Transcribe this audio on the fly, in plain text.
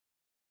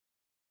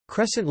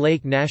Crescent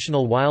Lake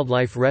National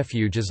Wildlife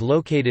Refuge is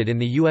located in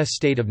the U.S.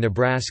 state of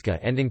Nebraska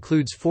and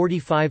includes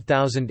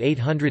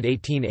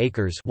 45,818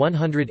 acres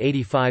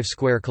 (185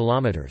 square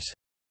kilometers).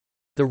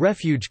 The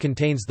refuge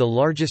contains the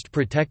largest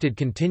protected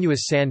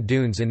continuous sand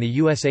dunes in the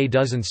USA.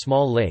 Dozen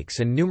small lakes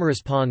and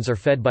numerous ponds are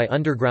fed by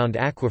underground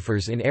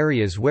aquifers in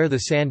areas where the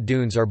sand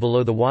dunes are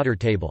below the water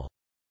table.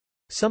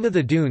 Some of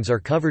the dunes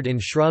are covered in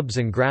shrubs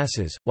and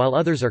grasses, while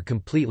others are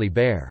completely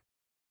bare.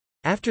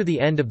 After the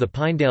end of the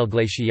Pinedale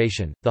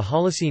glaciation, the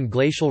Holocene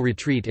glacial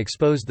retreat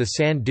exposed the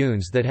sand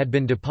dunes that had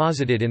been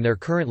deposited in their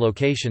current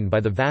location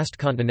by the vast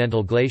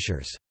continental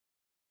glaciers.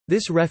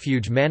 This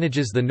refuge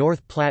manages the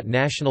North Platte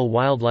National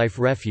Wildlife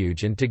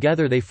Refuge, and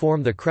together they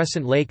form the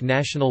Crescent Lake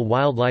National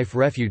Wildlife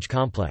Refuge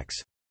Complex.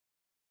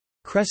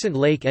 Crescent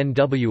Lake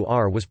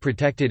NWR was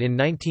protected in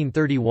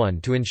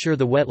 1931 to ensure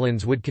the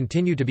wetlands would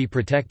continue to be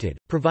protected,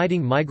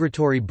 providing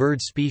migratory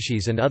bird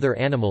species and other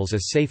animals a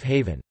safe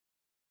haven.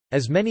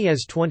 As many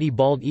as 20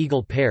 bald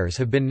eagle pairs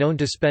have been known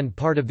to spend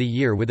part of the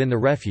year within the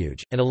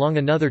refuge, and along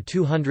another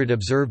 200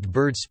 observed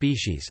bird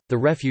species, the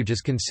refuge is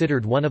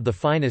considered one of the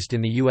finest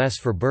in the U.S.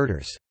 for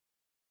birders.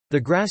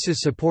 The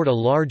grasses support a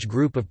large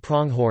group of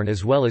pronghorn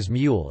as well as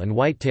mule and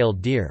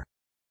white-tailed deer.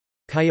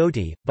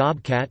 Coyote,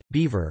 bobcat,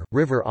 beaver,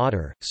 river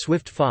otter,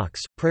 swift fox,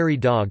 prairie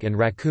dog and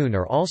raccoon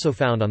are also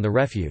found on the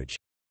refuge.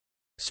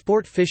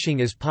 Sport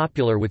fishing is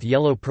popular, with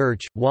yellow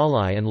perch,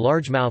 walleye and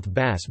largemouth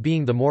bass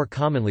being the more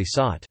commonly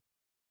sought.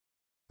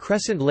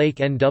 Crescent Lake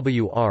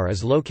NWR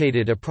is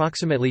located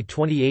approximately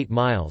 28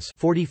 miles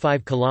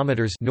 (45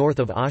 kilometers) north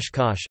of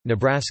Oshkosh,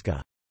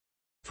 Nebraska.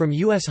 From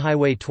U.S.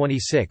 Highway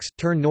 26,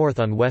 turn north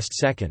on West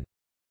 2nd.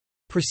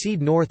 Proceed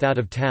north out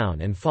of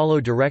town and follow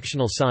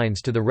directional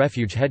signs to the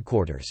refuge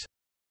headquarters.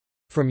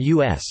 From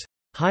U.S.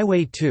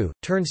 Highway 2,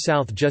 turn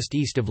south just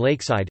east of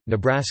Lakeside,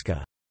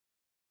 Nebraska.